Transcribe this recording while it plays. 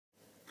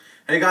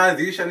Hey guys,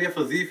 Ishan here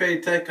for Z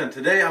Tech, and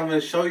today I'm going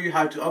to show you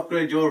how to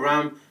upgrade your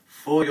RAM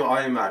for your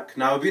iMac.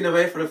 Now I've been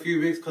away for a few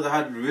weeks because I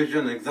had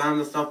revision, exams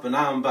and stuff, but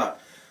now I'm back.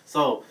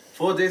 So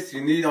for this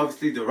you need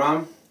obviously the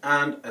RAM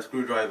and a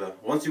screwdriver.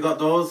 Once you got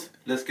those,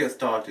 let's get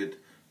started.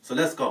 So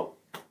let's go.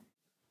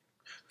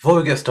 Before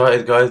we get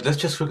started guys, let's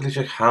just quickly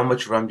check how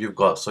much RAM you've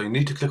got. So you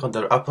need to click on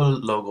the Apple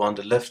logo on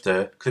the left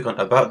there, click on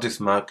About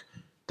This Mac,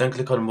 then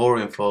click on More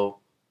Info,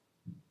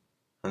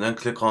 and then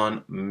click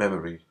on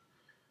Memory.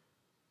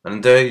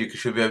 And there you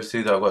should be able to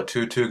see that I've got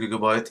two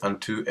 2GB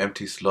and two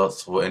empty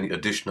slots for any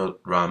additional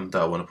RAM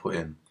that I want to put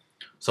in.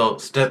 So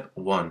step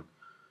one.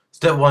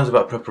 Step one is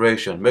about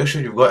preparation. Make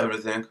sure you've got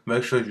everything.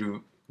 Make sure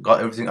you've got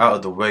everything out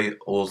of the way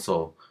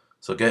also.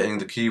 So getting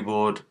the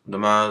keyboard, the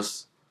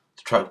mouse,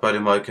 the trackpad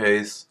in my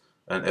case,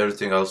 and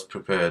everything else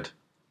prepared.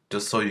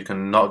 Just so you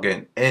can not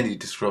get any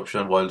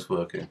disruption while it's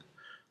working.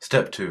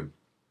 Step two.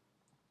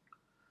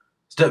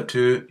 Step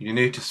two, you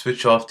need to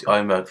switch off the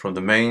iMac from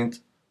the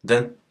mains.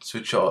 Then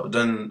switch off,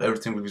 then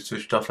everything will be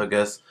switched off I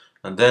guess,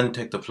 and then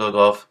take the plug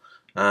off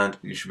and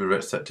you should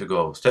be set to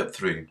go. Step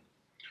 3.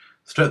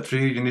 Step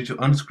 3, you need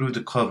to unscrew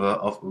the cover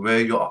of where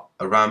your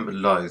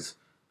RAM lies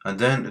and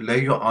then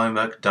lay your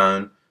iMac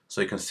down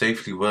so you can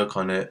safely work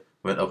on it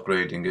when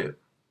upgrading it.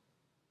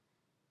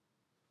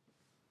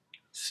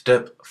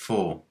 Step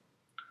 4.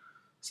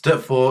 Step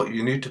 4,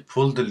 you need to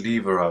pull the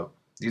lever out.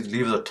 These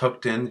levers are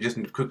tucked in, you just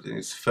need to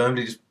quickly,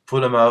 firmly just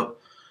pull them out.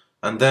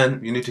 And then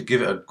you need to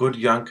give it a good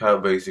yank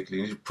out basically.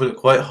 You need to pull it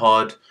quite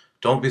hard.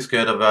 Don't be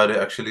scared about it.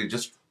 Actually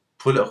just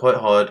pull it quite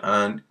hard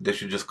and they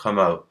should just come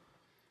out.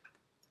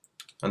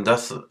 And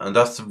that's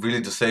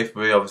really the safe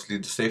way. Obviously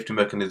the safety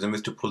mechanism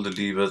is to pull the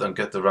levers and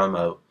get the RAM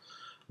out.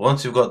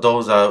 Once you've got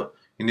those out,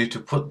 you need to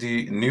put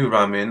the new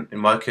RAM in. In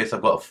my case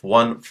I've got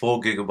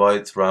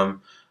 4GB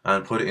RAM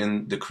and put it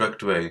in the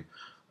correct way.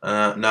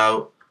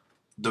 Now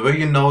the way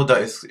you know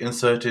that it's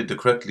inserted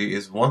correctly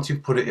is once you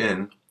put it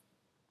in,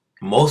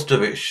 most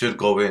of it should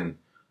go in,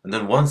 and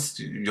then once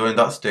you're in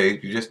that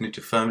stage you just need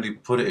to firmly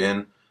put it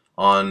in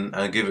on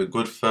and give it a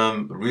good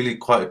firm, really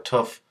quite a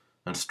tough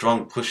and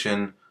strong push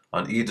in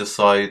on either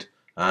side,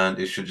 and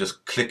it should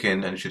just click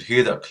in and you should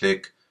hear that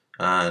click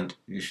and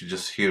you should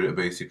just hear it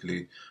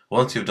basically.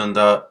 Once you've done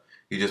that,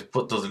 you just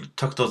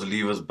tuck those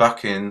levers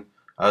back in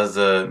as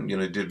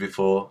you did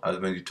before, as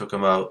when you took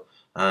them out,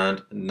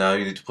 and now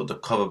you need to put the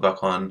cover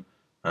back on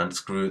and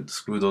screw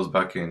those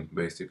back in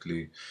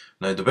basically.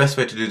 Now the best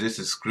way to do this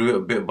is screw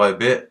it bit by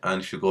bit and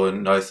it should go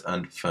in nice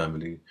and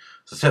firmly.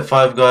 So step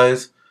 5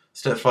 guys,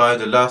 step 5,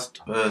 the last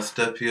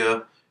step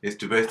here is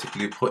to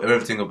basically put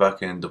everything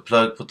back in.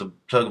 Put the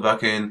plug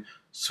back in,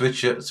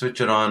 switch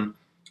it on,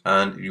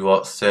 and you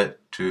are set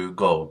to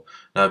go.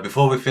 Now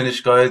before we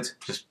finish guys,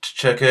 just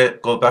check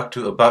it, go back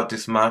to About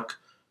This Mac,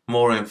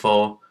 More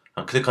Info,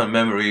 and click on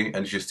Memory,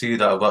 and you see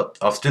that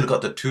I've still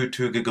got the two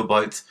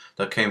 2GB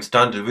that came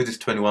standard with this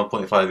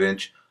 21.5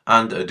 inch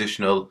and the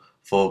additional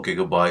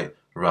 4GB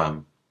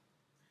RAM.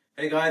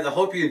 Hey guys, I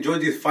hope you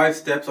enjoyed these 5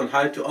 steps on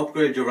how to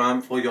upgrade your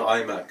RAM for your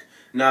iMac.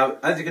 Now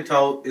as you can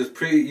tell, it's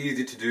pretty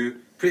easy to do,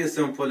 pretty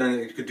simple, and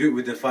you could do it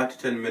within 5 to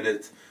 10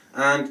 minutes,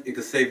 and it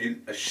could save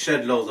you a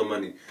shed loads of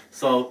money.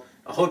 So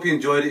I hope you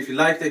enjoyed it. If you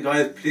liked it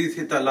guys, please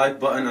hit that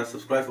like button and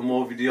subscribe for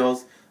more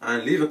videos,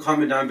 and leave a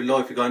comment down below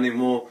if you got any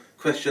more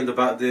questions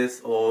about this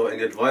or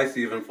any advice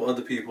even for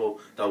other people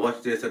that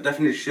watch this. And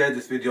definitely share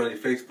this video on your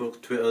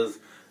Facebook, Twitters,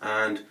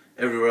 and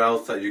everywhere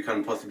else that you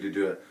can possibly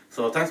do it.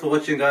 So thanks for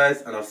watching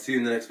guys, and I'll see you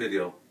in the next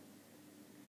video.